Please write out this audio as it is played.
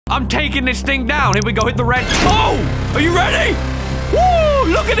I'm taking this thing down. Here we go, hit the red. Oh! Are you ready?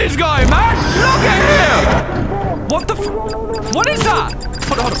 Woo! Look at this guy, man! Look at him! What the what is that?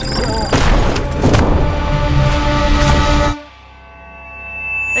 Hold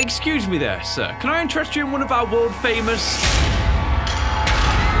on, Excuse me there, sir. Can I interest you in one of our world famous...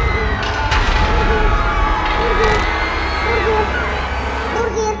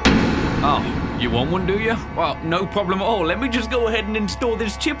 Oh, you want one, do you? Well, no problem at all. Let me just go ahead and install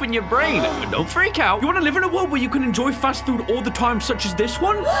this chip in your brain. Don't freak out. You want to live in a world where you can enjoy fast food all the time, such as this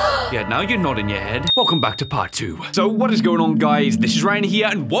one? Yeah, now you're nodding your head. Welcome back to part 2. So what is going on, guys? This is Ryan here,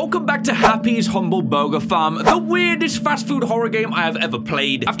 and welcome back to Happy's Humble Burger Farm, the weirdest fast food horror game I have ever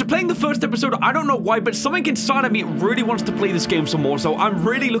played. After playing the first episode, I don't know why, but something inside of me really wants to play this game some more, so I'm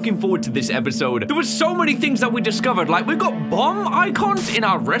really looking forward to this episode. There was so many things that we discovered. Like, we've got bomb icons in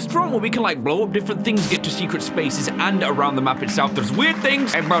our restaurant where we can, like, blow up different things, get to secret spaces, and around the map itself. There's weird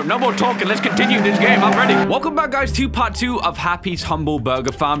things. Hey, bro, no more talking. Let's continue this game. I'm ready. Welcome back, guys, to part 2 of Happy's Humble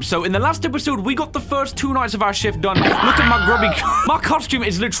Burger Farm. So, in the last episode, we got the first 2 nights of our shift done. Look at my grubby... My costume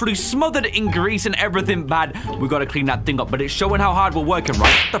is literally smothered in grease and everything bad. We gotta clean that thing up, but it's showing how hard we're working,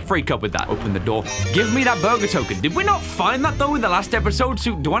 right? The freak up with that. Open the door. Give me that burger token. Did we not find that, though, in the last episode?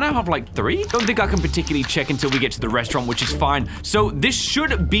 So, do I now have, like, 3? Don't think I can particularly check until we get to the restaurant, which is fine. So, this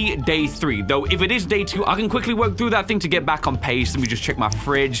should be day 3, though. If it is day 2, I can quickly work through that thing to get back on pace. Let me just check my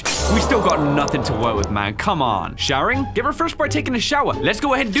fridge. We still got nothing to work with, man. Come on. Showering? Get refreshed by taking a shower. Let's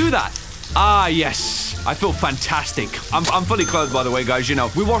go ahead and do that. Ah, yes. I feel fantastic. I'm fully clothed, by the way, guys. You know,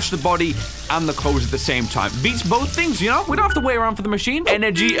 we wash the body and the clothes at the same time. Beats both things, you know? We don't have to wait around for the machine.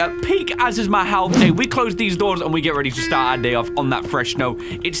 Energy at peak, as is my health. Hey, we close these doors and we get ready to start our day off on that fresh note.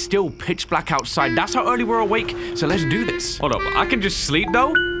 It's still pitch black outside. That's how early we're awake. So let's do this. Hold up. I can just sleep,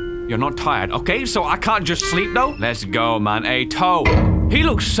 though? You're not tired. Okay, so I can't just sleep, though? Let's go, man. Hey, Toe. He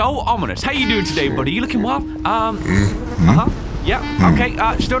looks so ominous. How you doing today, buddy? You looking well? Yeah, okay,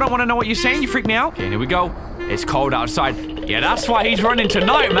 still don't want to know what you're saying. You freak me out. Okay, here we go. It's cold outside. Yeah, that's why he's running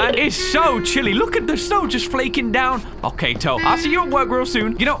tonight, man. It's so chilly. Look at the snow just flaking down. Okay, Toe, I'll see you at work real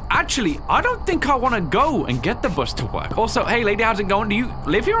soon. You know, actually, I don't think I want to go and get the bus to work. Also, hey, lady, how's it going? Do you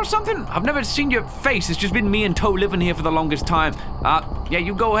live here or something? I've never seen your face. It's just been me and Toe living here for the longest time. Yeah,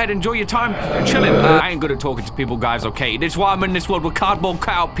 you go ahead, enjoy your time chilling. I ain't good at talking to people, guys, okay? This is why I'm in this world with cardboard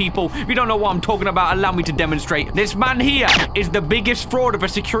cutout people. If you don't know what I'm talking about, allow me to demonstrate. This man here is the biggest fraud of a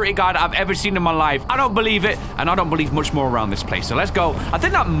security guard I've ever seen in my life. I don't believe it, and I don't believe much more around this place. So let's go. I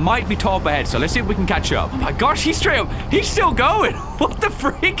think that might be top ahead, so let's see if we can catch up. Oh my gosh, he's straight up. He's still going. What the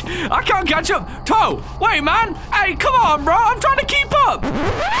freak? I can't catch up. Toe, wait, man. Hey, come on, bro. I'm trying to keep up.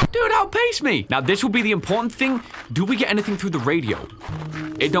 Dude, outpace me. Now, this will be the important thing. Do we get anything through the radio?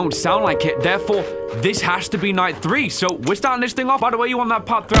 It don't sound like it. Therefore, this has to be night 3. So we're starting this thing off. By the way, you on that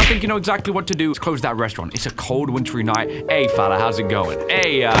part 3, I think you know exactly what to do. Let's close that restaurant. It's a cold, wintry night. Hey, fella, how's it going?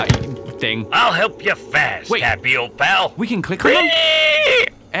 Hey, thing. I'll help you fast, wait, Happy old pal. We can click on them?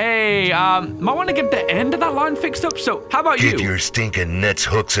 Hey, might want to get the end of that line fixed up, so how about you? Get your stinking nets,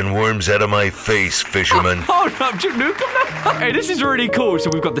 hooks, and worms out of my face, fisherman. Hold up, did you nuke him now? Hey, this is really cool. So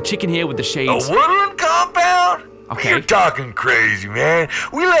we've got the chicken here with the shades. A woodland compound? Okay. You're talking crazy, man.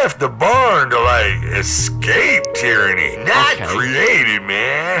 We left the barn to, like, escape tyranny. Not created,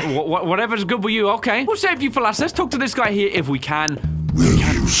 man. Whatever's good with you, okay. We'll save you for last. Let's talk to this guy here if we can. Will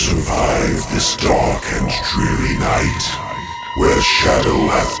you survive this dark and dreary night? Where shadow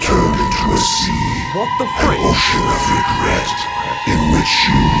hath turned into a sea, what the frick? An ocean of regret, in which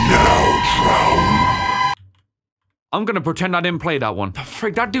you now drown. I'm gonna pretend I didn't play that one. The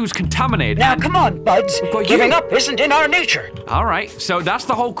frick, that dude's contaminated. Now, come on, buds. Giving up isn't in our nature. All right, so that's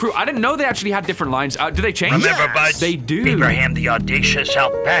the whole crew. I didn't know they actually had different lines. Do they change? Remember, buds? They do. Abraham the audacious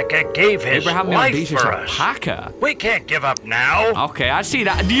alpaca gave his Abraham the life audacious for us. alpaca. We can't give up now. Okay, I see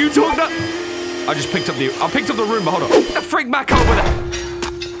that. Do you talk that? I just picked up the room, but hold on. Get the freak back over there.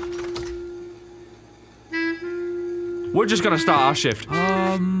 We're just gonna start our shift.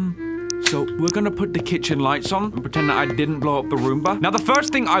 So we're gonna put the kitchen lights on and pretend that I didn't blow up the Roomba. Now, the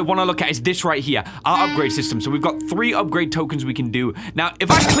first thing I wanna look at is this right here, our upgrade system. So we've got 3 upgrade tokens we can do. Now, if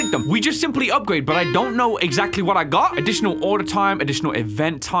I click them, we just simply upgrade, but I don't know exactly what I got. Additional order time, additional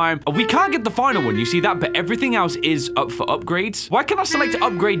event time. We can't get the final one, you see that? But everything else is up for upgrades. Why can't I select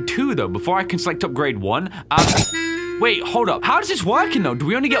upgrade 2 though, before I can select upgrade 1? Wait, hold up. How is this working though? Do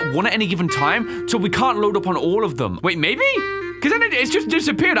we only get 1 at any given time? So we can't load up on all of them. Wait, maybe? Because then it's just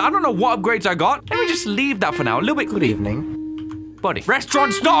disappeared. I don't know what upgrades I got. Let me just leave that for now. A little bit. Good evening. Buddy.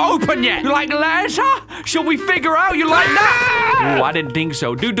 Restaurant's not open yet. You like lettuce, huh? Shall we figure out you like that? Oh, I didn't think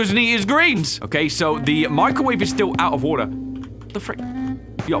so. Dude doesn't eat his greens. Okay, so the microwave is still out of order. The frick?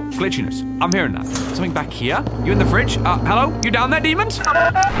 Yo, glitchiness. I'm hearing that. Something back here? You in the fridge? Hello? You down there, demons?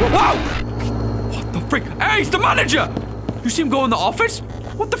 Whoa! What the frick? Hey, it's the manager! You see him go in the office?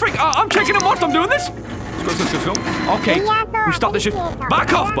 What the frick? I'm checking him whilst I'm doing this. Let's go. Okay, we start the shift.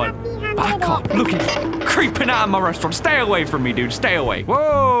 Back off, bud. Back off. Look, he's creeping out of my restaurant. Stay away from me, dude. Stay away.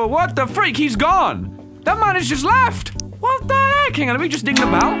 Whoa, what the freak? He's gone. That man has just left. What the heck? Hang on, let me just ding the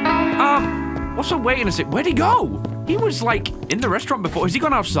bell. Also, wait a sec. Where'd he go? He was, like, in the restaurant before. Has he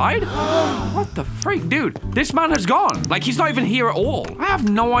gone outside? What the freak? Dude, this man has gone. Like, he's not even here at all. I have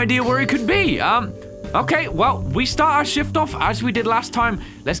no idea where he could be. Okay, well, we start our shift off as we did last time.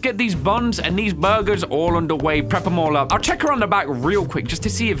 Let's get these buns and these burgers all underway, prep them all up. I'll check around the back real quick just to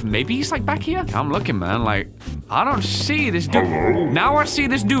see if maybe he's like back here. I'm looking, man, like, I don't see this dude. Now I see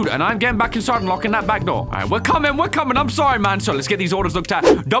this dude and I'm getting back inside and locking that back door. All right, we're coming. I'm sorry, man. So let's get these orders looked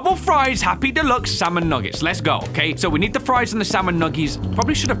at. Double fries, happy deluxe, salmon nuggets. Let's go, okay? So we need the fries and the salmon nuggies.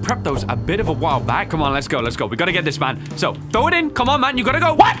 Probably should have prepped those a bit of a while back. Come on, let's go. We gotta get this, man. So throw it in. Come on, man, you gotta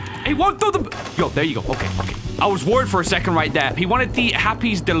go. What? He won't throw the... Yo, there you go. Okay. I was worried for a second right there. He wanted the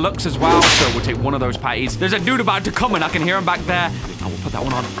Happy's Deluxe as well, so we'll take one of those patties. There's a dude about to come and I can hear him back there. I will put that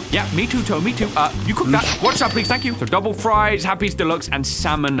one on. Yeah, me too, Toe, me too. You cook that. Watch that, please, thank you. So double fries, Happy's Deluxe, and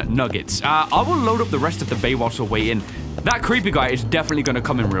salmon nuggets. I will load up the rest of the bay whilst we're waiting. That creepy guy is definitely going to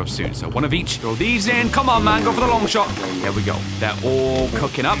come in real soon. So one of each. Throw these in. Come on, man. Go for the long shot. There we go. They're all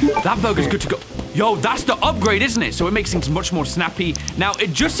cooking up. That burger's good to go. Yo, that's the upgrade, isn't it? So it makes things much more snappy. Now,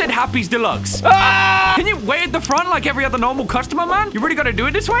 it just said Happy's Deluxe. Can you wait at the front like every other normal customer, man? You really got to do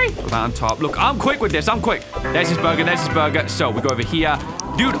it this way? Put that on top. Look, I'm quick with this. I'm quick. There's his burger. So we go over here.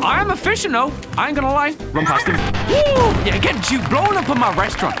 Dude, I am efficient, though. I ain't gonna lie. Run past him. Woo! Yeah, get you blowing up in my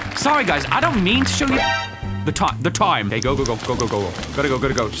restaurant. Sorry, guys. I don't mean to show you... The time. Okay, go.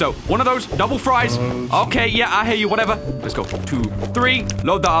 Gotta go. So, one of those, double fries. Okay, yeah, I hear you, whatever. Let's go. 2, 3,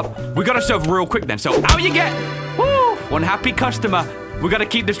 load that up. We gotta serve real quick then. So, out you get. Woo! One happy customer. We gotta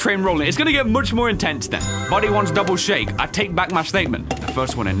keep this train rolling. It's gonna get much more intense then. Body wants double shake. I take back my statement. The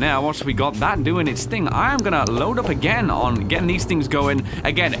first one in now. Once we got that doing its thing, I am gonna load up again on getting these things going.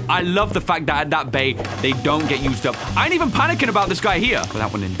 Again, I love the fact that at that bay, they don't get used up. I ain't even panicking about this guy here. Put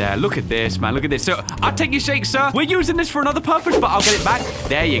that one in there. Look at this, man. Look at this. So, I'll take your shake, sir. We're using this for another purpose, but I'll get it back.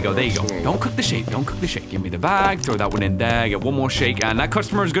 There you go. Don't cook the shake. Give me the bag. Throw that one in there. Get one more shake, and that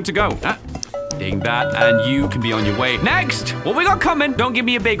customer is good to go. Ding that, and you can be on your way. Next, what we got coming? Don't give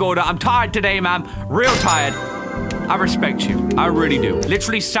me a big order. I'm tired today, man. Real tired. I respect you. I really do.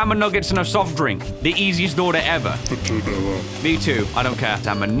 Literally salmon nuggets and a soft drink. The easiest order ever. Me too. I don't care.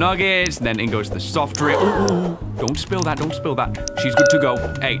 Salmon nuggets, then in goes the soft drink. Ooh. Don't spill that. She's good to go.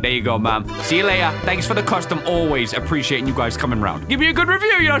 Hey, there you go, ma'am. See you later. Thanks for the custom. Always appreciating you guys coming round. Give me a good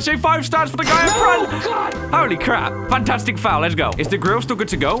review, say 5 stars for the guy in front. God. Holy crap. Fantastic foul. Let's go. Is the grill still good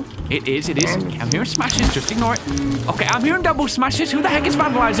to go? It is. I'm hearing smashes. Just ignore it. Okay, I'm hearing double smashes. Who the heck is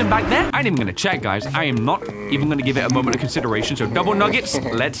vandalizing back there? I ain't even gonna check, guys. I am not even gonna give it a moment of consideration. So double nuggets.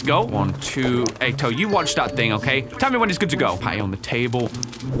 Let's go. 1, 2. Hey, Toe, you watch that thing, okay? Tell me when it's good to go. Patty on the table.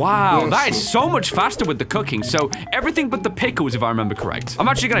 Wow, that is so much faster with the cooking. So everything but the pickles, if I remember correct. I'm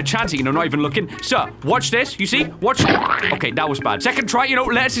actually gonna chance it, not even looking. Sir, watch this. You see? Watch. Okay, that was bad. Second try,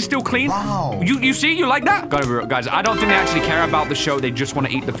 lettuce is still clean. Wow. You see? You like that? Gotta be real, guys. I don't think they actually care about the show. They just want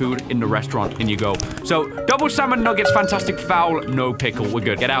to eat the food in the restaurant. In you go. So, double salmon nuggets, fantastic foul, no pickle. We're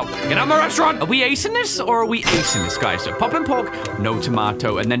good. Get out. Get out of my restaurant. Are we acing this or are we acing this, guys? So, poppin' pork, no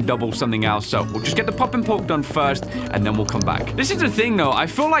tomato, and then double something else. So, we'll just get the poppin' pork done first, and then we'll come back. This is the thing, though. I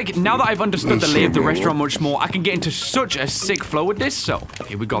feel like now that I've understood the lay of the restaurant much more, I can get into such a sick flow with this. So,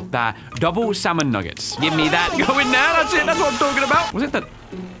 okay, we got that. Double salmon nuggets. Give me that. Go in there. That's it. That's what I'm talking about. Was it that?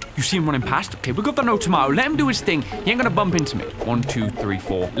 You see him running past? Okay, we got the no tomato. Let him do his thing. He ain't gonna bump into me. 1, 2, 3,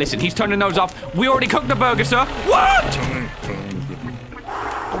 4. Listen, he's turning those off. We already cooked the burger, sir. What?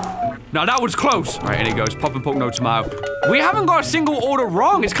 Now that was close. All right, here he goes. Poppin' pork, no tomato. We haven't got a single order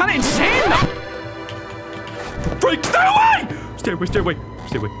wrong. It's kind of insane. Freak, stay away! Stay away.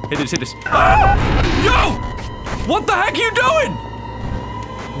 Hit this. Ah! Yo! What the heck are you doing?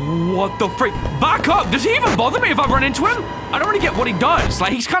 What the freak? Back up! Does he even bother me if I run into him? I don't really get what he does.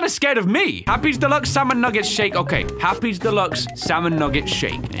 Like, he's kind of scared of me. Happy's Deluxe Salmon Nuggets Shake. Okay, Happy's Deluxe Salmon Nuggets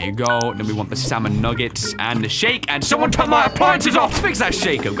Shake. There you go. Then we want the salmon nuggets and the shake. And someone turn my appliances off. Fix that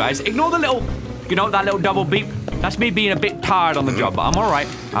shaker, guys. Ignore the little, that little double beep. That's me being a bit tired on the job, but I'm all right.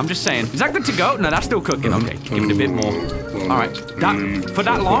 I'm just saying. Is that good to go? No, that's still cooking. Okay, give it a bit more. All right. For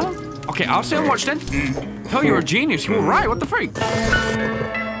that long? Okay, I'll sit and watch then. Oh, you're a genius. You were right. What the freak?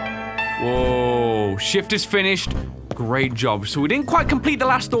 Whoa, shift is finished. Great job. So we didn't quite complete the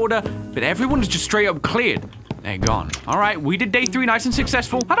last order, but everyone's just straight up cleared. They're gone. All right, we did day 3 nice and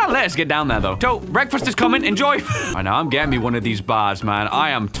successful. How'd I let us get down there, though? So, breakfast is coming. Enjoy. I know, I'm getting me one of these bars, man. I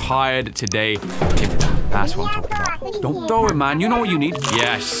am tired today. That's what I'm talking about. Don't throw it, man. You know what you need.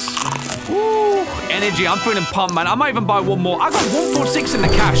 Yes. Woo. Energy. I'm feeling pumped, man. I might even buy one more. I got 146 in the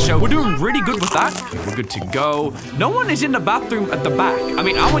cash, so we're doing really good with that. Okay, we're good to go. No one is in the bathroom at the back. I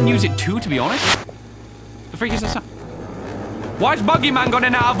mean, I wouldn't use it too, to be honest. The freak is this? Why is Buggy Man gone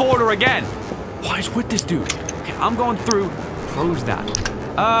in out of order again? What is with this dude? Okay, I'm going through. Close that.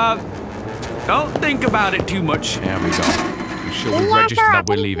 Don't think about it too much. There we go. Make sure we register that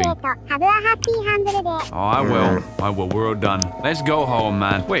we're leaving. Oh, I will. We're all done. Let's go home,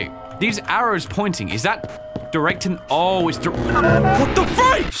 man. Wait, these arrows pointing. Is that directing? Oh, it's what the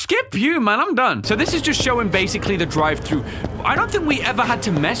frick? Skip you, man. I'm done. So this is just showing basically the drive-through. I don't think we ever had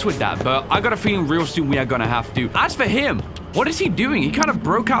to mess with that, but I got a feeling real soon we are gonna have to. As for him, what is he doing? He kind of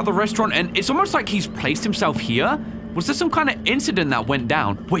broke out of the restaurant, and it's almost like he's placed himself here. Was there some kind of incident that went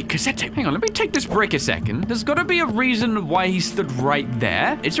down? Wait, cassette tape. Hang on, let me take this break a second. There's got to be a reason why he stood right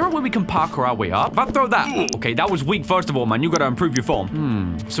there. Is there a way we can parkour our way up? If I throw that... Okay, that was weak, first of all, man. You got to improve your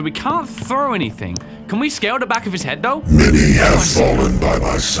form. So we can't throw anything. Can we scale the back of his head, though? Many have fallen by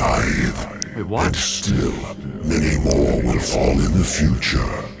my side. Wait, what? And still, many more will fall in the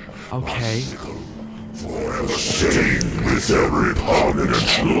future. Okay. Forever stained with their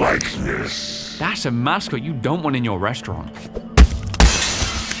repugnant likeness. That's a mascot you don't want in your restaurant.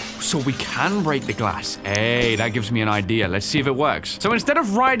 So we can break the glass. Hey, that gives me an idea. Let's see if it works. So instead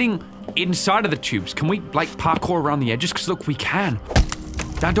of riding inside of the tubes, can we, like, parkour around the edges? Because, look, we can.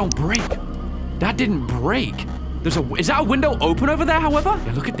 That don't break. That didn't break. Is that a window open over there, however?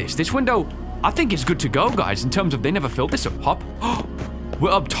 Yeah, look at this. This window, I think it's good to go, guys, in terms of they never filled this up. Hop. We're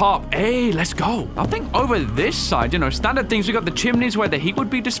up top. Hey, let's go. I think over this side, you know, standard things, we got the chimneys where the heat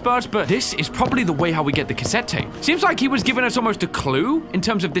would be dispersed, but this is probably the way how we get the cassette tape. Seems like he was giving us almost a clue in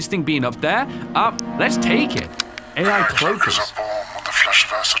terms of this thing being up there. Let's take it. AI cloakers. Are born when the flesh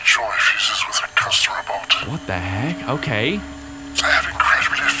of Ursa Joy fuses with a customer bot. What the heck? Okay. They have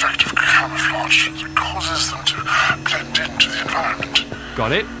incredibly effective camouflage that causes them to blend into the environment.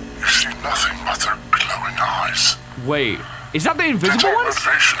 Got it. You see nothing but their glowing eyes. Wait. Is that the invisible ones?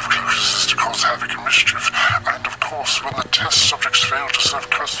 The motivation of cloakers is to cause havoc and mischief, and of course, when the test subjects fail to serve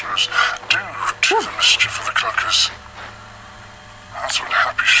customers due to the mischief of the cloakers, that's when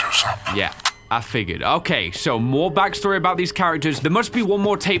Happy shows up. Yeah, I figured. Okay, so more backstory about these characters. There must be one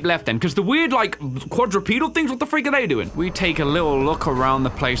more tape left then, because the weird, like, quadrupedal things, what the freak are they doing? We take a little look around the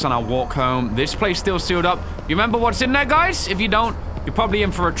place on our walk home. This place still sealed up. You remember what's in there, guys? If you don't, you're probably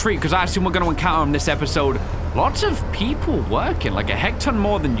in for a treat, because I assume we're going to encounter in this episode lots of people working, like a heck ton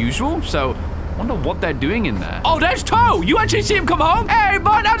more than usual, so I wonder what they're doing in there. Oh, there's Toe! You actually see him come home? Hey,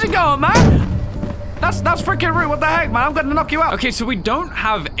 bud, how's it going, man? That's freaking rude. What the heck, man? I'm gonna knock you out. Okay, so we don't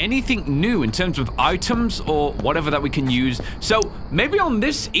have anything new in terms of items or whatever that we can use. So maybe on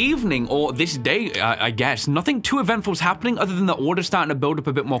this evening or this day, I guess, nothing too eventful is happening other than the order starting to build up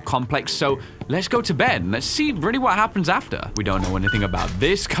a bit more complex. So let's go to bed and let's see really what happens after. We don't know anything about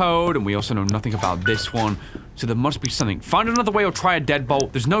this code and we also know nothing about this one. So there must be something. Find another way or try a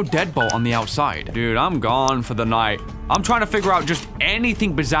deadbolt. There's no deadbolt on the outside. Dude, I'm gone for the night. I'm trying to figure out just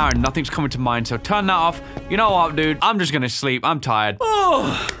anything bizarre and nothing's coming to mind. So turn that off. You know what, dude? I'm just gonna sleep. I'm tired.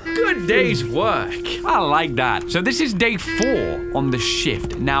 Oh, good day's work. I like that. So this is day 4 on the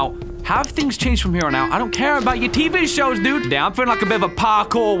shift. Now, have things changed from here on out? I don't care about your TV shows, dude. Today, I'm feeling like a bit of a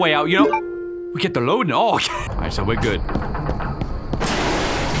parkour way out, you know? We get the loading. Oh, okay. All right, so we're good.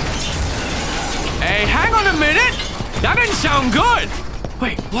 Hey, hang on a minute! That didn't sound good!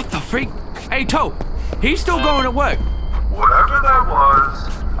 Wait, what the freak? Hey, Toe, he's still going to work. Whatever that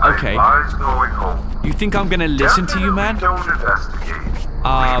was, okay. I advise going home. You think I'm gonna listen to you, man? Don't investigate.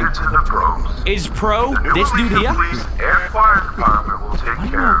 Leave it to the pros. Is Pro this dude here? Police and fire department will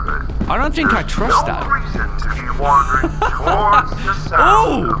take care of it. I don't think I trust that. No reason to be wandering towards the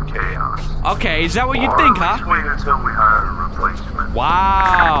sound of chaos. Okay, is that what you think, huh? Wait until we hire a replacement.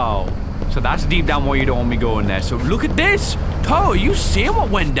 Wow. So that's deep down where you don't want me going there. So look at this. Toe, you seeing what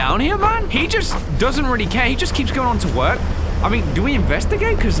went down here, man? He just doesn't really care. He just keeps going on to work. I mean, do we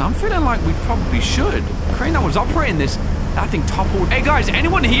investigate? Because I'm feeling like we probably should. The crane that was operating this, that thing toppled. Hey, guys,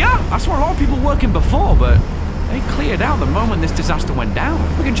 anyone here? I saw a lot of people working before, but they cleared out the moment this disaster went down.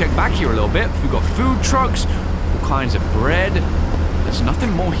 We can check back here a little bit. We've got food trucks, all kinds of bread. There's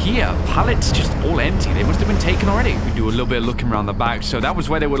nothing more here. Pallets just all empty. They must have been taken already. We do a little bit of looking around the back. So that was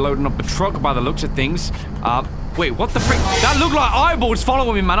where they were loading up the truck by the looks of things. Wait, what the frick? That looked like eyeballs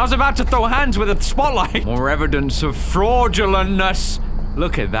following me, man. I was about to throw hands with a spotlight. More evidence of fraudulentness.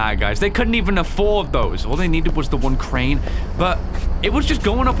 Look at that, guys. They couldn't even afford those. All they needed was the one crane, but it was just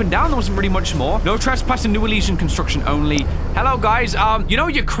going up and down. There wasn't really much more. No trespassing, New Elysian construction only. Hello, guys. You know,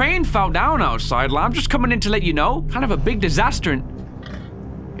 your crane fell down outside. I'm just coming in to let you know. Kind of a big disaster.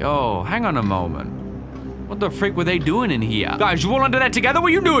 Yo, hang on a moment. What the freak were they doing in here? Guys, you all under there together? What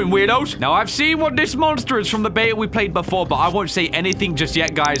are you doing, weirdos? Now, I've seen what this monster is from the beta we played before, but I won't say anything just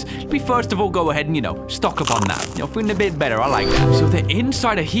yet, guys. We first of all go ahead and, you know, stock up on that. You know, feeling a bit better. I like that. So the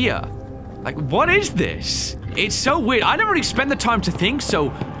inside of here. Like, what is this? It's so weird. I never really spend the time to think,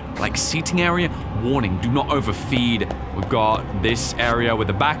 so... Like, seating area, warning, do not overfeed. We've got this area with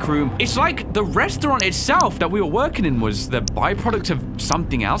the back room. It's like the restaurant itself that we were working in was the byproduct of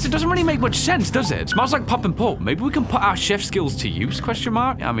something else. It doesn't really make much sense, does it? It smells like pop and pork. Maybe we can put our chef skills to use, question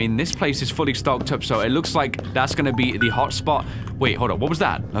mark? I mean, this place is fully stocked up, so it looks like that's gonna be the hot spot. Wait, hold on, what was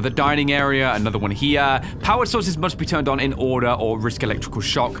that? Another dining area, another one here. Power sources must be turned on in order or risk electrical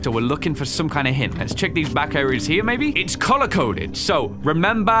shock, so we're looking for some kind of hint. Let's check these back areas here, maybe? It's color-coded, so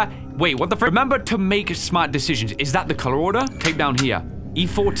remember... Wait, what the frick? Remember to make smart decisions. Is that the color order? Take down here.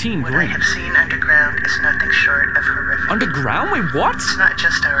 E14 What I green. have seen underground is nothing short of horrific. Underground? Wait, what? It's not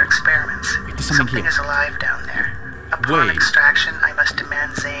just our experiments. Wait, there's something here. is alive down there. Upon Wait. extraction, I must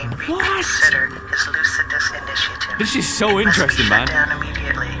demand Zane reconsider his Lucidus initiative. This is so It interesting, man. must be shut down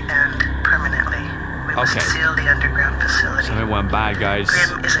immediately and permanently. We must Okay. seal the underground facility. Something went bad, guys.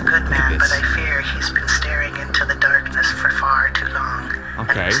 Grim is a good man, this. but I fear he's been staring into the darkness for far too long.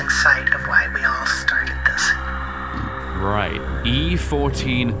 Okay. And losing sight of why we all started this. Right.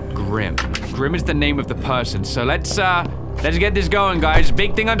 E14 Grim. Grim is the name of the person. So let's get this going, guys.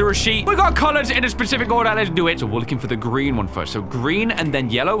 Big thing under a sheet. We got colors in a specific order. Let's do it. So we're looking for the green one first. So green and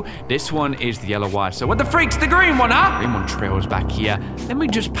then yellow. This one is the yellow wire. So what the freak's the green one, huh? Green one trails back here. Let me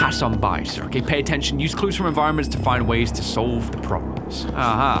just pass on by, sir. Okay, pay attention. Use clues from environments to find ways to solve the problems.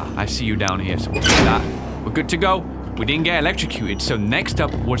 Aha. I see you down here. So we'll do that. We're good to go. We didn't get electrocuted, so next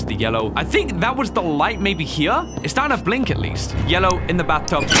up was the yellow. I think that was the light maybe here. It's starting to blink at least. Yellow in the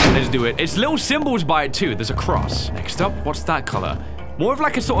bathtub. Let's do it. It's little symbols by it too. There's a cross. Next up, what's that color? More of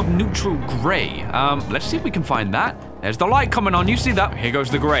like a sort of neutral gray. Let's see if we can find that. There's the light coming on. You see that? Here goes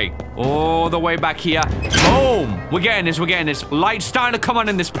the gray. All the way back here. Boom! We're getting this. We're getting this. Light's starting to come on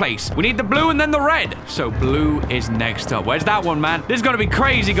in this place. We need the blue and then the red. So blue is next up. Where's that one, man? This is going to be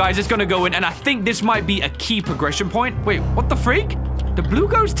crazy, guys. It's going to go in. And I think this might be a key progression point. Wait, what the freak? The blue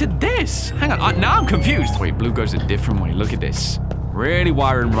goes to this. Hang on. Now I'm confused. Wait, blue goes a different way. Look at this. Really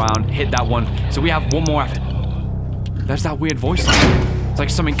wiring around. Hit that one. So we have one more after. There's that weird voice line. It's like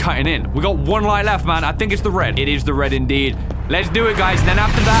something cutting in. We got one light left, man. I think it's the red. It is the red indeed. Let's do it, guys. And then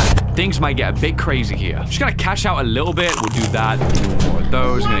after that, things might get a bit crazy here. Just gonna cash out a little bit. We'll do that. More of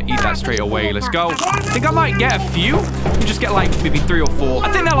those. I'm gonna eat that straight away. Let's go. I think I might get a few. We just get like maybe 3 or 4.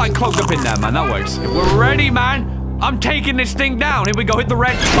 I think they're like cloaked up in there, man. That works. If we're ready, man. I'm taking this thing down. Here we go. Hit the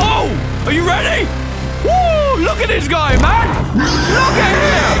red. Oh! Are you ready? Woo! Look at this guy, man. Look at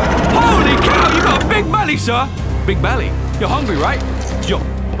him. Holy cow. You got a big belly, sir. Big belly. You're hungry, right? Yo.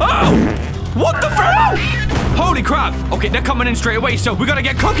 Oh! What the frick? Holy crap. Okay, they're coming in straight away, so we gotta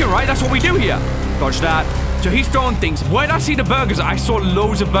get cooking, right? That's what we do here. Dodge that. So he's throwing things. Where did I see the burgers? I saw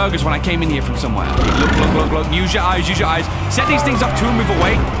loads of burgers when I came in here from somewhere. Look, look, look, look. Use your eyes, use your eyes. Set these things up to and move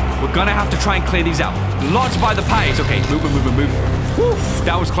away. We're gonna have to try and clear these out. Lots by the patties. Okay, move, move, move, move. Woof,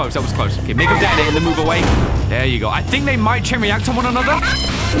 that was close, that was close. Okay, make them detonate and then move away. There you go. I think they might chain react on one another.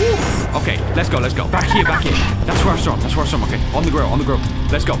 Woof. Okay, let's go, let's go. Back here, back here. That's where I saw him, that's where I saw him. Okay, on the grill, on the grill.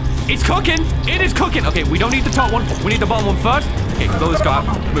 Let's go. It's cooking. It is cooking. Okay, we don't need the top one. We need the bottom one first. Okay, blow this guy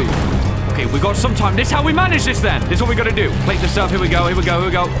up. Move. Okay, we got some time. This is how we manage this then. This is what we gotta do. Plate this up. Here we go, here we go, here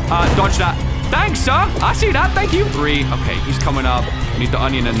we go. Dodge that. Thanks, sir. I see that. Thank you. 3. Okay, he's coming up. We need the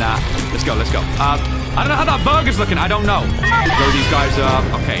onion and that. Let's go, let's go. I don't know how that burger's looking. I don't know. Blow these guys up.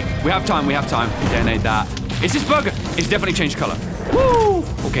 Okay, we have time, we have time. Detonate that. Is this burger? It's definitely changed color. Woo!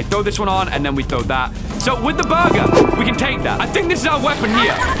 Okay, throw this one on, and then we throw that. So with the burger, we can take that. I think this is our weapon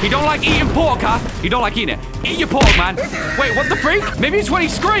here. He don't like eating pork, huh? You don't like eating it. Eat your pork, man. Wait, what the freak? Maybe it's when he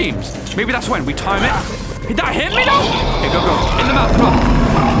screams. Maybe that's when we time it. Did that hit me though? Okay, go, go. In the mouth, come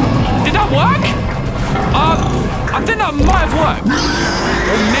on. Did that work? I think that might have worked.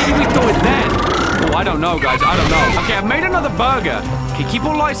 Or maybe we throw it then. Oh, I don't know, guys. I don't know. Okay, I've made another burger. Okay, keep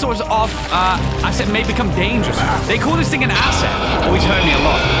all light sources off. Asset may become dangerous. They call this thing an asset. Always hurt me a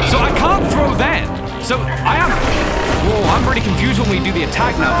lot. So I can't throw then. So I am... Whoa, I'm pretty confused when we do the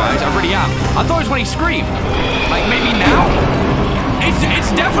attack now, guys. I really am. I thought it was when he screamed. Like, maybe now?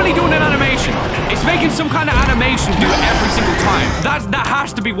 It's definitely doing an animation. It's making some kind of animation do it every single time. That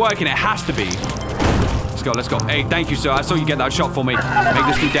has to be working. It has to be. Let's go, let's go. Hey, thank you, sir. I saw you get that shot for me. Make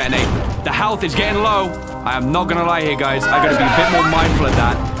this dude detonate. The health is getting low. I am not gonna lie here, guys. I gotta be a bit more mindful of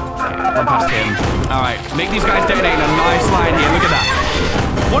that. Okay, run past him. Alright, make these guys detonate in a nice line here. Look at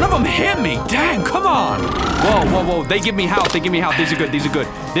that. One of them hit me. Dang, come on. Whoa, whoa, whoa. They give me health. They give me health. These are good. These are good.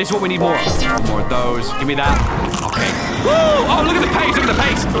 This is what we need more of. More of those. Give me that. Okay. Woo! Oh, look at the pace. Look at the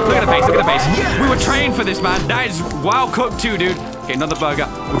pace. Look at the pace. Look at the pace. We were trained for this, man. That is well cooked too, dude. Okay, another burger.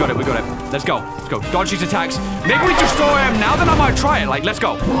 We got it. We got it. Let's go. Let's go. Dodge these attacks. Maybe we destroy him now. Then I might try it. Like, let's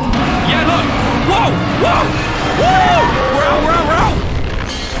go. Yeah, look. Whoa! Whoa! Whoa! We're out. We're out. We're out.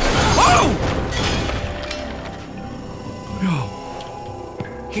 Whoa!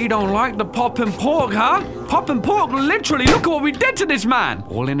 He don't like the poppin' pork, huh? Poppin' pork, literally, look at what we did to this man.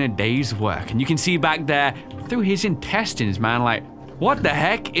 All in a day's work. And you can see back there, through his intestines, man, like, what the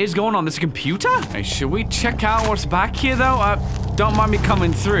heck is going on? This computer? Hey, should we check out what's back here, though? Don't mind me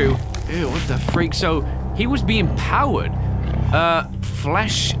coming through. Ew, what the freak? So, he was being powered.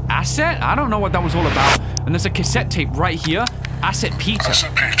 Flesh asset? I don't know what that was all about. And there's a cassette tape right here. Asset Peter.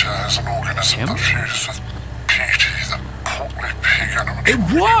 Asset Peter is an organism that fused with Petey the Pig animal. It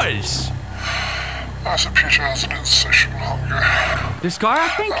was! Asset Peter has an insatiable hunger. This guy, I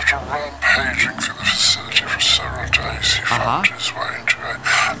think? After rampaging through the facility for several days, he found his way into a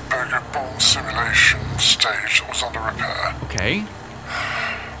burger bomb simulation stage that was under repair. Okay.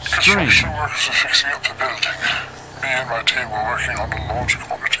 Construction workers were fixing up the building. Me and my team were working on a large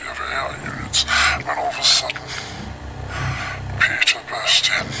quantity of AI units, when all of a sudden, Peter burst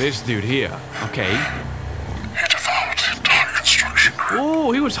in. This dude here. Okay. He devoured the entire construction crew.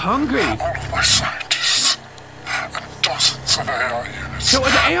 Oh, he was hungry. All of my scientists and dozens of AI units. So are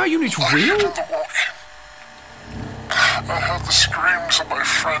the AI units real? I heard the screams of my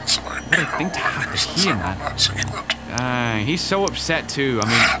friends and my co-workers and several massacred. He's so upset too. I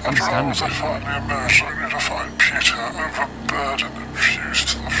mean, understandably. After hours, I finally emerged only to find Peter overburdened and fused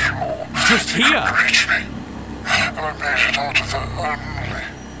to the floor. Just here? He couldn't reach me, and I made it out of the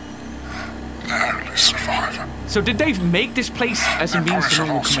only survivor. So did they make this place as a means to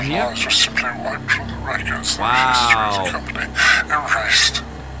normal come here? Were simply wiped from the records. Wow. The company erased.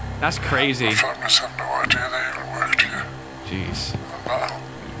 That's crazy. My families have no idea they even worked here. Jeez. And now,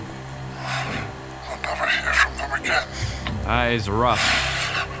 I'll never hear from them again. That is rough.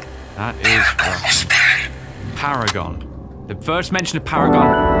 That is rough. Paragon. The first mention of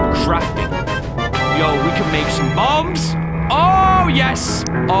Paragon, crafting. Yo, we can make some bombs. Oh, yes.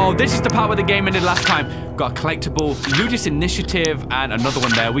 Oh, this is the part where the game ended last time. Got a collectible, Ludus Initiative, and another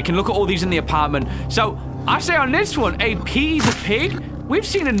one there. We can look at all these in the apartment. So, I say on this one, a Petey the Pig, we've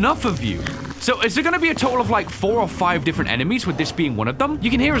seen enough of you. So, is there going to be a total of like 4 or 5 different enemies, with this being one of them? You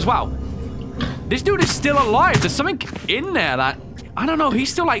can hear as well. This dude is still alive. There's something in there that, I don't know, he's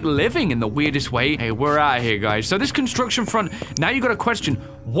still like living in the weirdest way. Hey, we're out here, guys. So this construction front, now you got a question.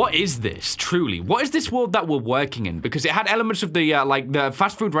 What is this, truly? What is this world that we're working in? Because it had elements of the, like, the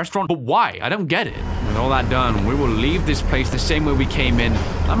fast food restaurant, but why? I don't get it. With all that done, we will leave this place the same way we came in.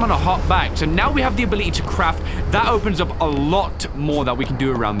 I'm gonna hop back. So now we have the ability to craft. That opens up a lot more that we can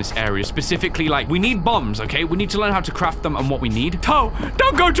do around this area. Specifically, like, we need bombs, okay? We need to learn how to craft them and what we need. Toe,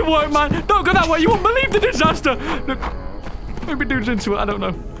 don't go to work, man. Don't go that way. You won't believe the disaster. Look, maybe dude's into it. I don't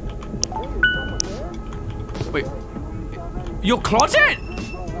know. Wait. Your closet?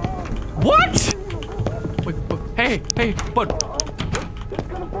 What? Wait, hey, bud.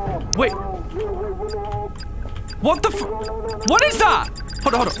 Wait. What the what is that?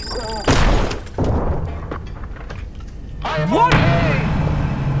 Hold on. What?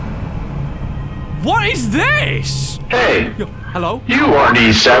 What is this? Hey. Yo, hello? You aren't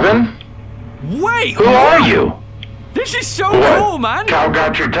E7. Wait. Who are you? This is so what? Cool, man. Cow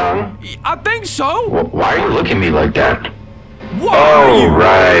got your tongue? I think so. Why are you looking at me like that? What are you?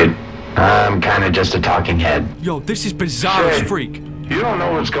 Right. I'm kind of just a talking head. Yo, this is bizarre as freak. You don't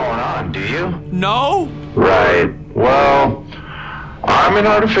know what's going on, do you? No? Right. Well, I'm an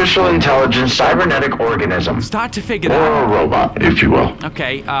artificial intelligence cybernetic organism. Start to figure that out. Or a robot, if you will.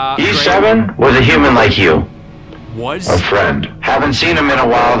 Okay, E7 was a human like you. Was? A friend. Haven't seen him in a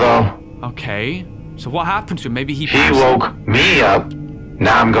while, though. Okay. So what happened to him? Maybe he woke me up.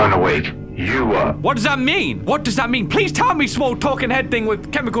 Now I'm going to wake you up. What does that mean? What does that mean? Please tell me, small talking head thing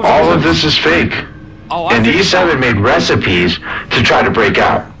with chemicals. All of this is fake. Oh, and E7 made recipes to try to break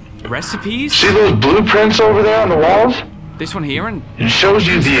out. Recipes? See those blueprints over there on the walls? This one here and... It shows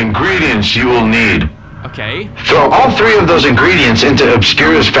you the ingredients you will need. Okay. Throw all 3 of those ingredients into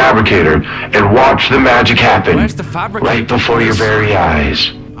Obscura's fabricator and watch the magic happen. Where's the fabricator? Right before your very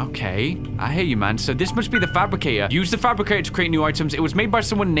eyes. Okay, I hear you, man. So this must be the fabricator. Use the fabricator to create new items. It was made by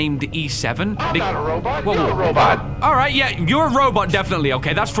someone named E7. I'm not a robot. You're a robot. All right, yeah, you're a robot, definitely.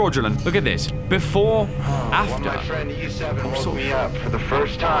 Okay, that's fraudulent. Look at this. Before, after. Well, my friend E7 woke me up for the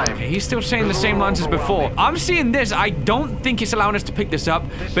first time. Okay, he's still saying the same lines as before. I'm seeing this. I don't think it's allowing us to pick this up,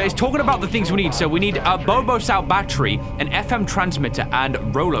 but it's talking about the things we need. So we need a Bobo-Sal battery, an FM transmitter,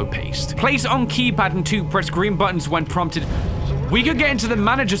 and Rolo paste. Place on keypad and 2, press green buttons when prompted. We could get into the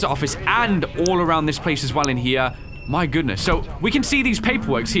manager's office and all around this place as well in here. My goodness. So we can see these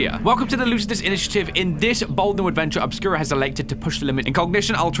paperworks here. Welcome to the Lucidus Initiative. In this bold new adventure, Obscura has elected to push the limit in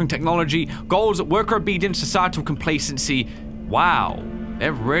cognition-altering technology, goals, worker obedience, societal complacency. Wow.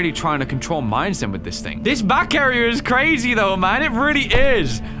 They're really trying to control minds then with this thing. This back area is crazy though, man. It really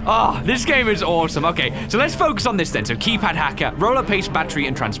is. Oh, this game is awesome. Okay, so let's focus on this then. So keypad hacker, roller paste, battery,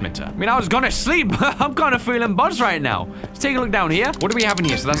 and transmitter. I mean, I was gonna sleep. I'm kind of feeling buzzed right now. Let's take a look down here. What do we have in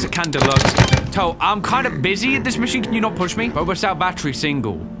here? So that's a can deluxe. Toe, I'm kind of busy at this machine. Can you not push me? Bobo-Sal battery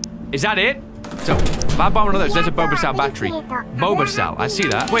single. Is that it? So, if I buy one of those, there's a Bobo-Sal battery. Bobo-Sal, I see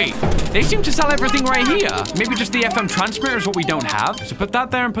that. Wait, they seem to sell everything right here. Maybe just the FM transmitter is what we don't have. So put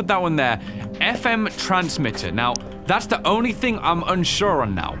that there and put that one there. FM transmitter. Now, that's the only thing I'm unsure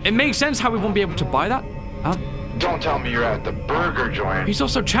on now. It makes sense how we won't be able to buy that. Don't tell me you're at the burger joint. He's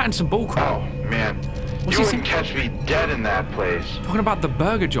also chatting some bullcrap. Oh, man. What's You he wouldn't catch me dead in that place. Talking about the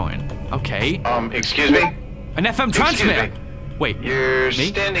burger joint. Okay. Excuse me? An FM transmitter. Wait. You're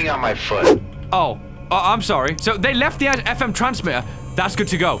standing on my foot. Oh, I'm sorry. So they left the FM transmitter. That's good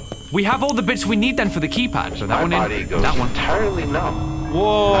to go. We have all the bits we need then for the keypad. So that one in, that one. Entirely numb.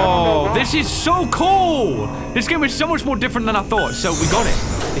 Whoa, this is so cool. This game is so much more different than I thought. So we got it.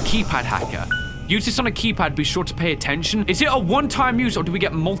 The keypad hacker. Use this on a keypad, be sure to pay attention. Is it a one-time use or do we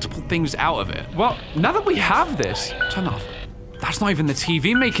get multiple things out of it? Well, now that we have this, turn off. That's not even the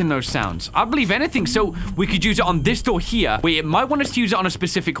TV making those sounds. I believe anything, so we could use it on this door here. Wait, it might want us to use it on a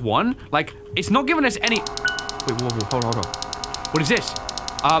specific one. Like, it's not giving us any... Wait, whoa, hold on. What is this?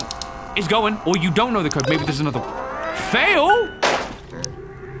 It's going, or you don't know the code. Maybe there's another... Fail?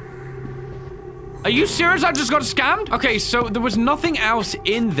 Are you serious? I just got scammed? Okay, so there was nothing else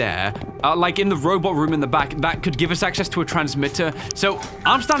in there, like in the robot room in the back, that could give us access to a transmitter. So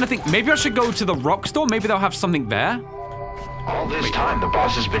I'm starting to think maybe I should go to the rock store. Maybe they'll have something there. All this time, the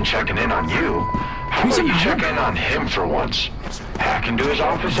boss has been checking in on you. How about you check in on him for once? Hack into his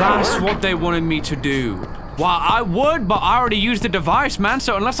office. That's what they wanted me to do. Well, I would, but I already used the device, man.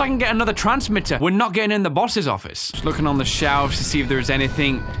 So unless I can get another transmitter, we're not getting in the boss's office. Just looking on the shelves to see if there's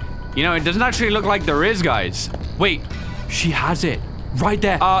anything. You know, it doesn't actually look like there is, guys. Wait, she has it right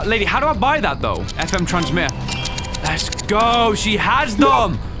there. Lady, how do I buy that though? FM transmitter. Let's go. She has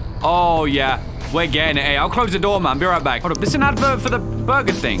them. Oh yeah. We're getting it. Hey, I'll close the door, man. Be right back. Hold up. This is an advert for the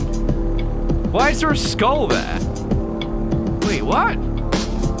burger thing. Why is there a skull there? Wait, what?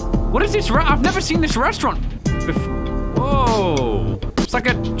 What is this? I've never seen this restaurant before. Whoa. It's like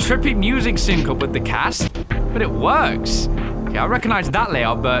a trippy music sync up with the cast, but it works. Okay, I recognize that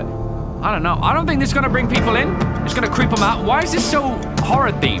layout, but I don't know. I don't think this is going to bring people in. It's going to creep them out. Why is this so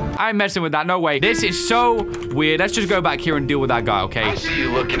horror themed? I ain't messing with that. No way. This is so weird. Let's just go back here and deal with that guy, okay? I see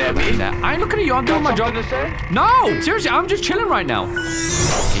you looking at me. I ain't looking at you. I'm doing my job. No! Seriously, I'm just chilling right now.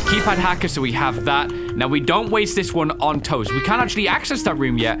 Okay, keypad hacker, so we have that. Now, we don't waste this one on toes. We can't actually access that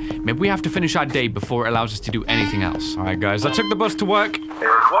room yet. Maybe we have to finish our day before it allows us to do anything else. All right, guys. I took the bus to work.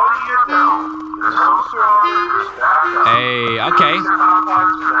 Hey, okay.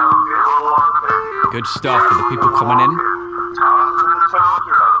 Good stuff for the people coming in.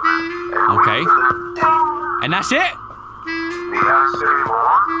 Okay. And that's it?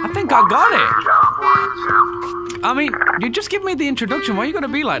 I think I got it. I mean, you just give me the introduction. Why are you gonna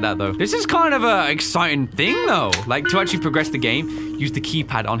be like that, though? This is kind of an exciting thing, though. Like, to actually progress the game, use the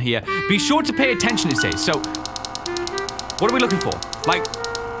keypad on here. Be sure to pay attention, it says. So, what are we looking for? Like,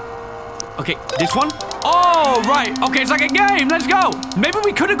 okay, this one? Oh, right. Okay, it's like a game. Let's go. Maybe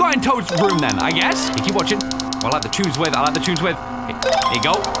we could have got in Toad's room then, I guess. Hey, keep watching. I like the tunes with. I like the tunes with. Okay, there you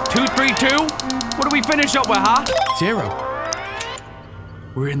go. 2, 3, 2. What do we finish up with, huh? 0.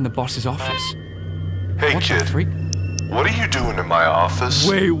 We're in the boss's office. Hey, what kid. What are you doing in my office?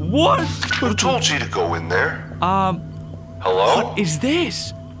 Wait, what? Who told you to go in there? Hello? What is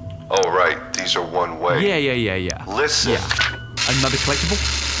this? Oh, right. These are one way. Yeah. Listen. Yeah. Another collectible?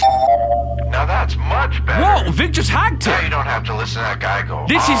 Now that's much better. Whoa, Vic just hacked it. Now you don't have to listen to that guy go.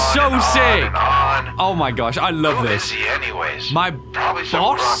 This is so sick. On. Oh my gosh, I love this. Who is he anyways? My Probably some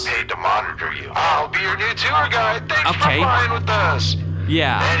boss? paid to monitor you. I'll be your new tour guide. Thanks Okay. for flying with us.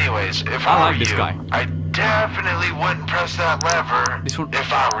 Yeah. Anyways, if I I like this guy. I'd definitely wouldn't press that lever This one.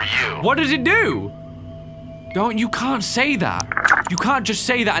 if I were you. What does it do? You can't say that. You can't just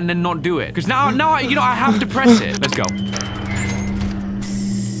say that and then not do it. Because now, you know, I have to press it. Let's go.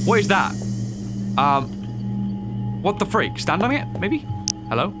 What is that? What the freak? Stand on it, maybe?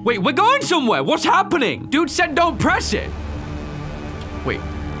 Hello? Wait, we're going somewhere. What's happening? Dude said don't press it. Wait.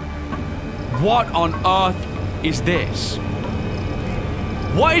 What on earth is this?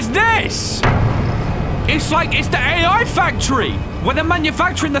 What is this? It's like, it's the AI factory. Where they're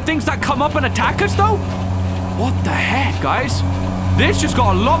manufacturing the things that come up and attack us, though? What the heck, guys? This just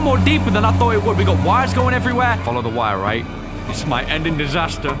got a lot more deeper than I thought it would. We got wires going everywhere. Follow the wire, right? This might end in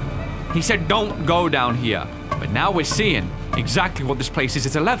disaster. He said don't go down here. But now we're seeing exactly what this place is.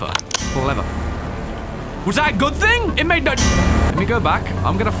 It's a lever. Pull a lever. Was that a good thing? It made no... Let me go back.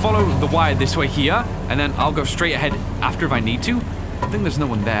 I'm gonna follow the wire this way here. And then I'll go straight ahead after if I need to. I think there's no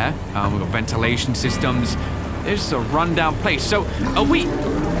one there. We've got ventilation systems. It's a rundown place. So, are we...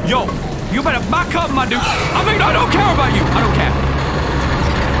 Yo, you better back up, my dude. I mean, I don't care about you. I don't care.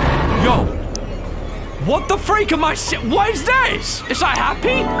 Yo. What the freak am I... What is this? Is I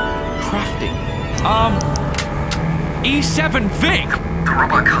happy? Crafting. E7 Vic. The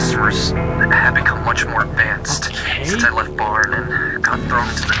robot customers have become much more advanced since I left Barn and got thrown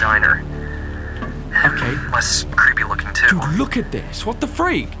into the diner. Okay. Less creepy looking too. Dude, look at this. What the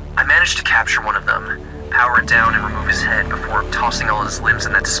freak? I managed to capture one of them, power it down and remove his head before tossing all his limbs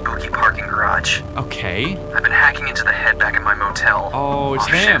in that spooky parking garage. Okay. I've been hacking into the head back at my motel. Oh, it's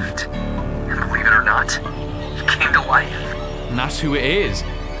off him. shift. And believe it or not, he came to life. And that's who it is.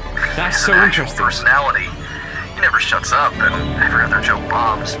 That's His so actual interesting. personality. He never shuts up, and every other joke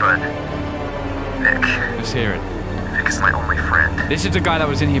bombs, but Vic. Let's hear it. Vic is my only friend. This is the guy that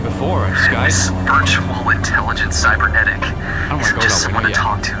was in here before us, guys. This virtual intelligent cybernetic. Oh my He's God, just someone to yeah.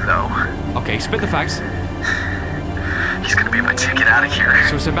 talk to, though. Okay, spit the facts. He's gonna be my ticket out of here.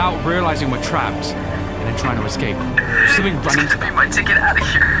 So it's about realizing we're trapped and then trying to escape. Something He's running. gonna be my ticket out of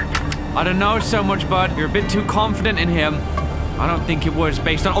here. I don't know so much, bud. You're a bit too confident in him. I don't think it was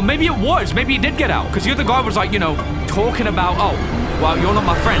based on... Or maybe it was. Maybe he did get out. Because the other guy was like, you know, talking about... Oh, well, you're not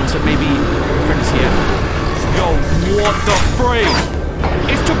my friend, so maybe your friend is here. Yo, what the freak?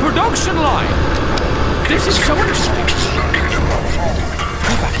 It's the production line. This is so interesting.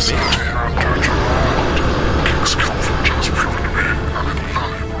 King's Comfort has proven to be an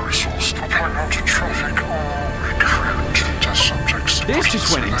invaluable resource for paragonal traffic or recruit test subjects. This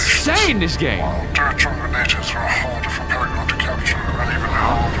just went insane, this game. While dirt jungle natives were harder for Paragon to capture and even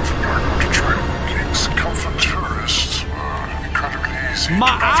harder for Paragon to train, King's Comfort tourists were incredibly easy My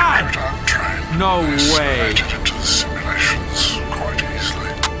to both eye. recruit and train. No way. Integrated into the simulations quite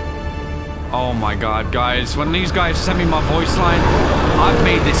easily. Oh my God, guys. When these guys sent me my voice line, I've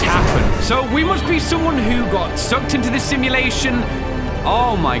made this happen. So we must be someone who got sucked into this simulation.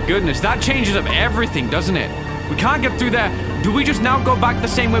 Oh my goodness, that changes up everything, doesn't it? We can't get through there. Do we just now go back the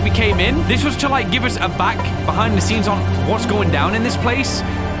same way we came in? This was to like give us a back behind the scenes on what's going down in this place.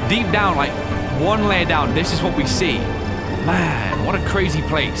 Deep down, like one layer down, this is what we see. Man, what a crazy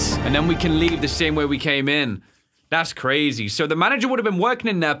place. And then we can leave the same way we came in. That's crazy. So the manager would have been working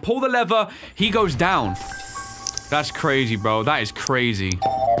in there. Pull the lever, he goes down. That's crazy, bro. That is crazy.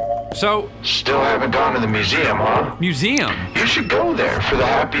 So... Still haven't gone to the museum, huh? Museum? You should go there for the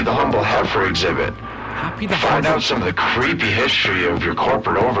Happy the Humble Heifer exhibit. Happy the Find Humble... out some of the creepy history of your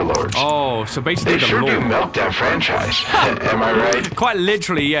corporate overlords. Oh, so basically They the sure law. do milk that franchise. Am I right? Quite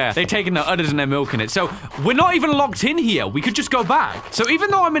literally, yeah. They're taking the udders and they're milking it. So we're not even locked in here. We could just go back. So even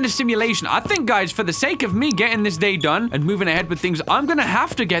though I'm in a simulation, I think, guys, for the sake of me getting this day done and moving ahead with things, I'm gonna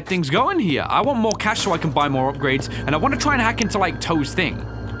have to get things going here. I want more cash so I can buy more upgrades, and I want to try and hack into, like, Toe's thing.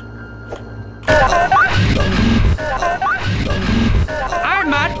 I'm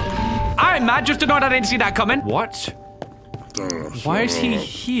mad. I'm mad just to know that I didn't see that coming. What? Why is he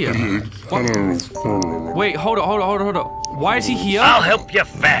here? What? Wait, hold on. Why is he here? I'll help you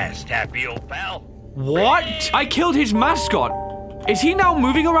fast, happy old pal. What? I killed his mascot. Is he now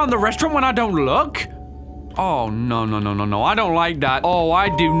moving around the restaurant when I don't look? Oh, no. I don't like that. Oh, I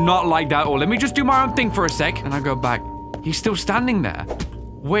do not like that. Oh, let me just do my own thing for a sec. And I go back. He's still standing there.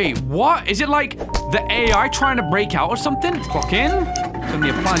 Wait, what? Is it like the AI trying to break out or something? Clock in. Turn the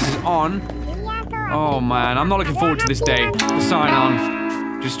appliances on. Oh, man. I'm not looking forward to this day. The sign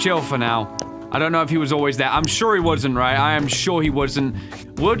on. Just chill for now. I don't know if he was always there. I'm sure he wasn't, right? I am sure he wasn't.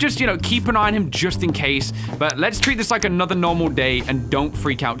 we'll just, you know, keep an eye on him just in case. But let's treat this like another normal day and don't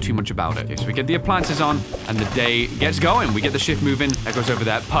freak out too much about it. Okay, so we get the appliances on and the day gets going. We get the shift moving. That goes over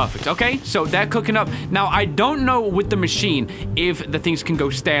there. Perfect. Okay, so they're cooking up. Now, I don't know with the machine if the things can go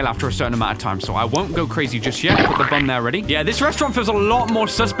stale after a certain amount of time, so I won't go crazy just yet. Put the bun there ready. Yeah, this restaurant feels a lot more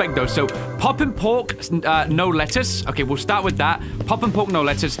suspect though. So poppin' pork, no lettuce. Okay, we'll start with that. Poppin' pork, no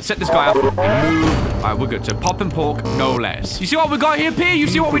lettuce. Set this guy up. Move. All right, we're good. So poppin' pork, no lettuce. You see what we got here, P? You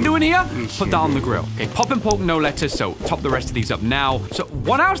see what we're doing here? Put that on the grill. Okay, poppin' pork, no lettuce. So top the rest of these up now. So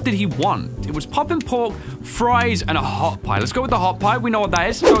what else did he want? It was poppin' pork, fries, and a hot pie. Let's go with the hot pie. We know what that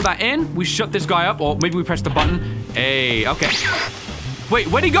is. Throw that in. We shut this guy up, or maybe we press the button. Hey, okay. Wait,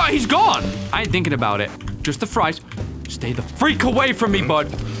 where'd he go? He's gone. I ain't thinking about it. Just the fries. Stay the freak away from me,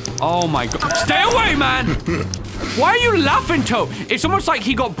 bud. Oh my god. Stay away, man. Why are you laughing, Toe? It's almost like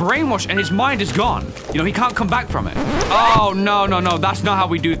he got brainwashed and his mind is gone. You know, he can't come back from it. Oh, no, no, no. That's not how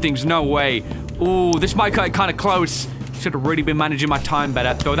we do things. No way. Ooh, this might cut kind of close. Should have really been managing my time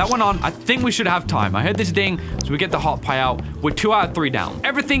better. Throw that one on. I think we should have time. I heard this ding, so we get the hot pie out. We're 2 out of 3 down.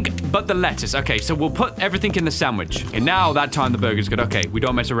 Everything but the lettuce. Okay, so we'll put everything in the sandwich. And now that time the burger's good. Okay, we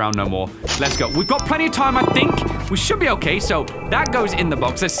don't mess around no more. Let's go. We've got plenty of time, I think. We should be okay, so that goes in the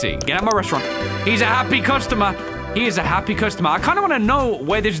box. Let's see. Get out of my restaurant. He's a happy customer. He is a happy customer. I kind of want to know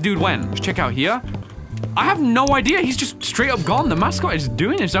where this dude went. Let's check out here. I have no idea. He's just straight up gone. The mascot is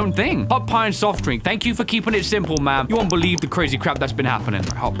doing his own thing. Hot pie and soft drink. Thank you for keeping it simple, ma'am. You won't believe the crazy crap that's been happening.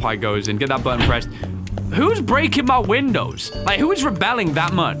 Hot pie goes in. Get that button pressed. Who's breaking my windows? Like, who is rebelling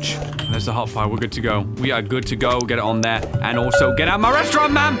that much? There's the hot pie. We're good to go. We are good to go. Get it on there. And also, get out of my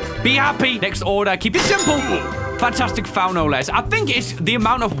restaurant, ma'am. Be happy. Next order. Keep it simple. Fantastic foul, no less. I think it's the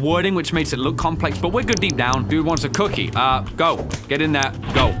amount of wording which makes it look complex, but we're good deep down. Dude wants a cookie. Go. Get in there.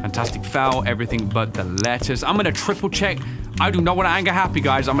 Go. Fantastic foul. Everything but the lettuce. I'm gonna triple check. I do not want to anger happy,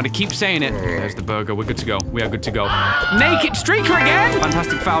 guys. I'm gonna keep saying it. There's the burger. We're good to go. We are good to go. Naked streaker again.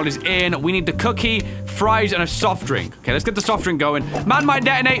 Fantastic foul is in. We need the cookie, fries, and a soft drink. Okay, let's get the soft drink going. Man might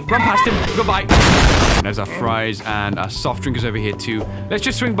detonate. Run past him. Goodbye. There's our fries and our soft drink is over here too. Let's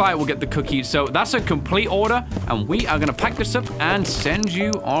just swing by. We'll get the cookie. So that's a complete order. And we are going to pack this up and send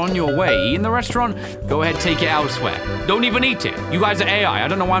you on your way. In the restaurant, go ahead, take it elsewhere. Don't even eat it. You guys are AI. I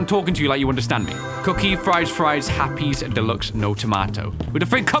don't know why I'm talking to you like you understand me. Cookie, fries, Happy's Deluxe, no tomato. With the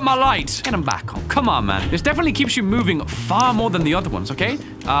freak, cut my lights. Get them back on. Come on, man. This definitely keeps you moving far more than the other ones, okay?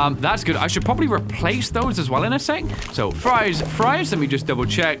 That's good. I should probably replace those as well in a sec. So fries. Let me just double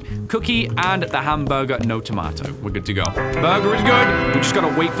check. Cookie and the hamburger, no tomato. We're good to go. Burger is good. We just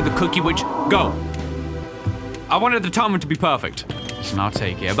gotta wait for the cookie, which, go. I wanted the timer to be perfect. Listen, I'll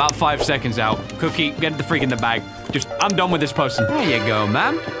take it. About 5 seconds out. Cookie, get the freak in the bag. Just, I'm done with this person. There you go,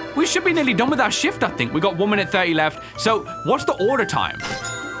 ma'am. We should be nearly done with our shift, I think. We got 1 minute 30 left. So, what's the order time?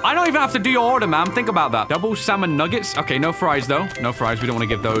 I don't even have to do your order, ma'am. Think about that. Double salmon nuggets. Okay, no fries, though. No fries. We don't want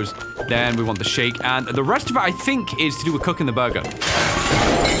to give those. Then we want the shake. And the rest of it, I think, is to do with cooking the burger.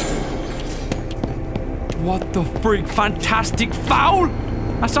 What the freak? Fantastic foul?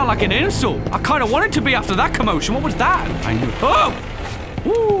 That sounded like an insult. I kind of wanted to be after that commotion. What was that? I knew. Oh!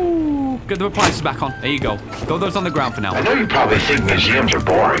 Woo! Get the appliances back on. There you go. Throw those on the ground for now. I know you probably think museums are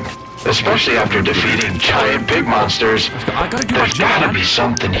boring, especially after defeating giant pig monsters. I gotta do my There's job. gotta be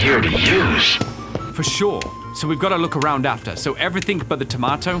something here to use. For sure. So we've got to look around after. So everything but the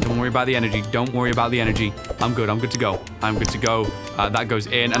tomato. Don't worry about the energy. Don't worry about the energy. I'm good. I'm good to go. I'm good to go. That goes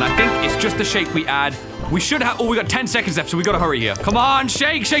in. And I think it's just the shake we add. We should have... Oh, we got 10 seconds left, so we got to hurry here. Come on,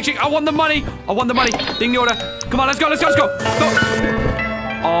 shake. I want the money. I want the money. Ding the order. Come on, let's go. Go.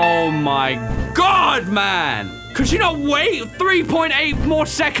 Oh, my God, man. Could you not wait 3.8 more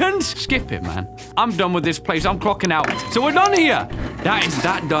seconds? Skip it, man. I'm done with this place. I'm clocking out. So we're done here. That is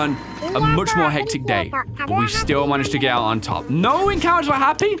that done. A much more hectic day. But we still managed to get out on top. No encounters were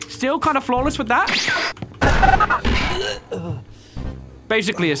happy. Still kind of flawless with that.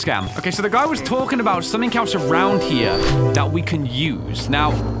 Basically a scam. Okay, so the guy was talking about something else around here that we can use.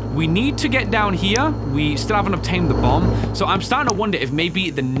 Now, we need to get down here. We still haven't obtained the bomb. So I'm starting to wonder if maybe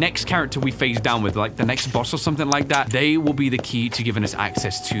the next character we face down with, like the next boss or something like that, they will be the key to giving us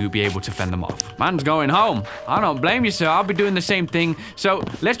access to be able to fend them off. Man's going home. I don't blame you, sir. I'll be doing the same thing. So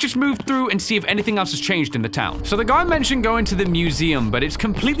let's just move through and see if anything else has changed in the town. So the guy mentioned going to the museum, but it's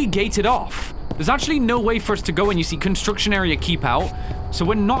completely gated off. There's actually no way for us to go in. You see construction area keep out. So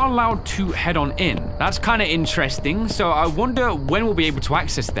we're not allowed to head on in. That's kind of interesting. So I wonder when we'll be able to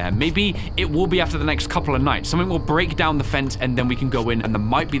access there. Maybe it will be after the next couple of nights. Something will break down the fence and then we can go in and there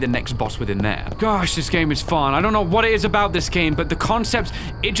might be the next boss within there. Gosh, this game is fun. I don't know what it is about this game, but the concept,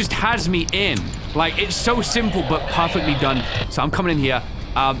 it just has me in. Like, it's so simple but perfectly done. So I'm coming in here.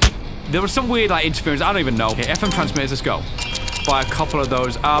 There was some weird, like, interference. I don't even know. Okay, FM transmitters, let's go. Buy a couple of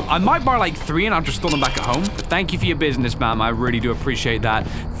those. I might buy like 3 and I'll just store them back at home. But thank you for your business, ma'am. I really do appreciate that.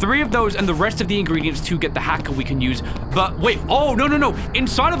 3 of those and the rest of the ingredients to get the hacker we can use. But wait, oh, no.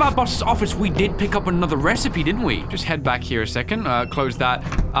 Inside of our boss's office, we did pick up another recipe, didn't we? Just head back here a second. Close that.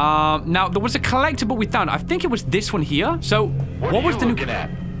 Now, there was a collectible we found. I think it was this one here. So, what was the new...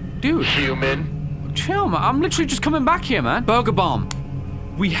 Dude. Human. Chill, man. I'm literally just coming back here, man. Burger bomb.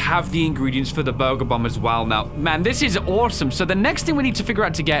 We have the ingredients for the burger bomb as well now. Man, this is awesome. So the next thing we need to figure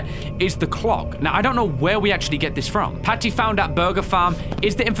out to get is the clock. Now, I don't know where we actually get this from. Patty found at Burger Farm.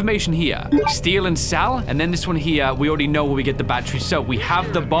 Is the information here? Steal and sell. And then this one here, we already know where we get the batteries. So we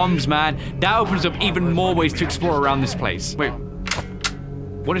have the bombs, man. That opens up even more ways to explore around this place. Wait.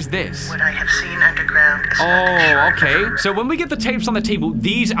 What is this? What I have seen underground is okay. So when we get the tapes on the table,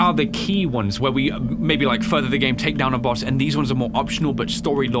 these are the key ones where we maybe like further the game, take down a boss, and these ones are more optional but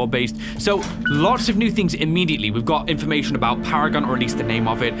story lore based. So lots of new things immediately. We've got information about Paragon, or at least the name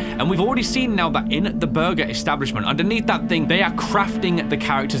of it, and we've already seen now that in the burger establishment, underneath that thing, they are crafting the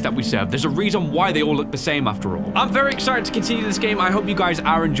characters that we serve. There's a reason why they all look the same after all. I'm very excited to continue this game. I hope you guys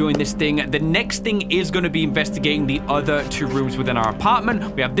are enjoying this thing. The next thing is going to be investigating the other 2 rooms within our apartment.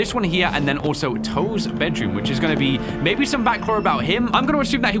 We have this one here, and then also Toe's bedroom, which is going to be maybe some backstory about him. I'm going to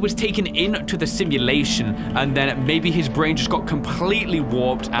assume that he was taken into the simulation, and then maybe his brain just got completely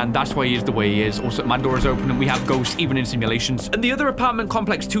warped, and that's why he is the way he is. Also, my door is open, and we have ghosts even in simulations. And the other apartment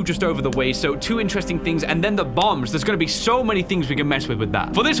complex too, just over the way. So 2 interesting things, and then the bombs. There's going to be so many things we can mess with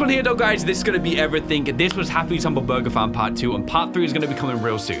that. For this one here, though, guys, this is going to be everything. This was Happy Tumble Burger Farm Part 2, and Part 3 is going to be coming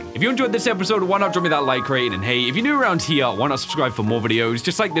real soon. If you enjoyed this episode, why not drop me that like rating? And hey, if you're new around here, why not subscribe for more videos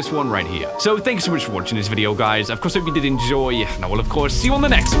just like this one right here. So thanks so much for watching this video, guys. Of course, I hope you did enjoy, and I will of course see you on the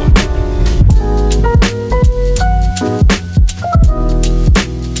next one.